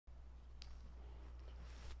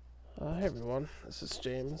Hey everyone, this is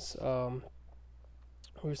James.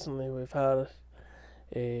 Recently we've had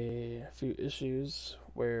a few issues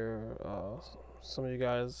where some of you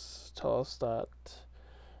guys tell us that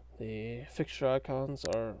the fixture icons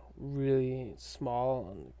are really small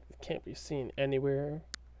and can't be seen anywhere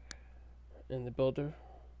in the builder.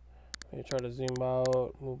 When you try to zoom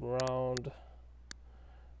out, move around,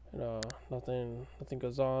 nothing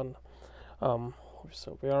goes on. Um,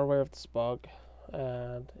 so we are aware of this bug,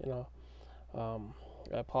 and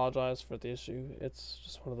I apologize for the issue. It's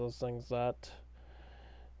just one of those things that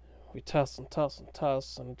we test and test and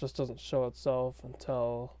test, and it just doesn't show itself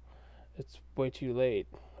until it's way too late,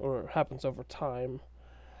 or it happens over time.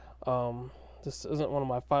 Um, this isn't one of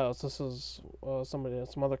my files. This is some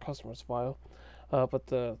other customer's file. But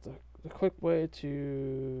the quick way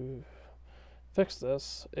to fix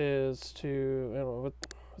this is to, with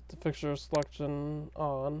the fixture selection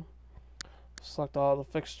on, select all the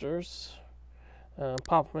fixtures and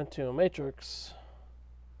pop them into a matrix,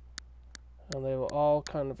 and they will all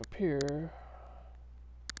kind of appear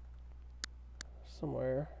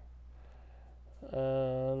somewhere,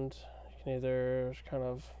 and you can either kind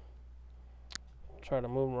of try to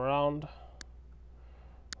move them around,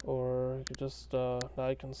 or you could just now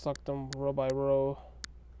you can select them row by row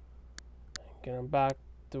and get them back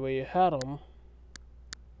the way you had them,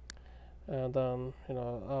 and then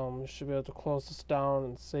you should be able to close this down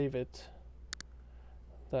and save it.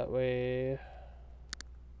 That way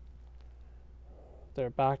they're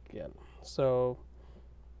back again. So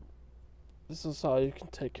this is how you can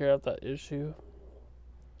take care of that issue.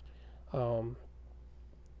 Again,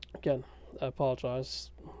 I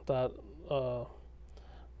apologize that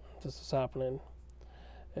this is happening.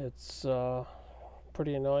 It's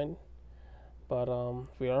pretty annoying, but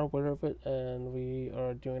we are aware of it, and we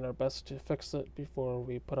are doing our best to fix it before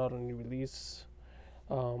we put out a new release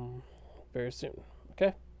very soon.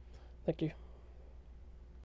 Okay? Thank you.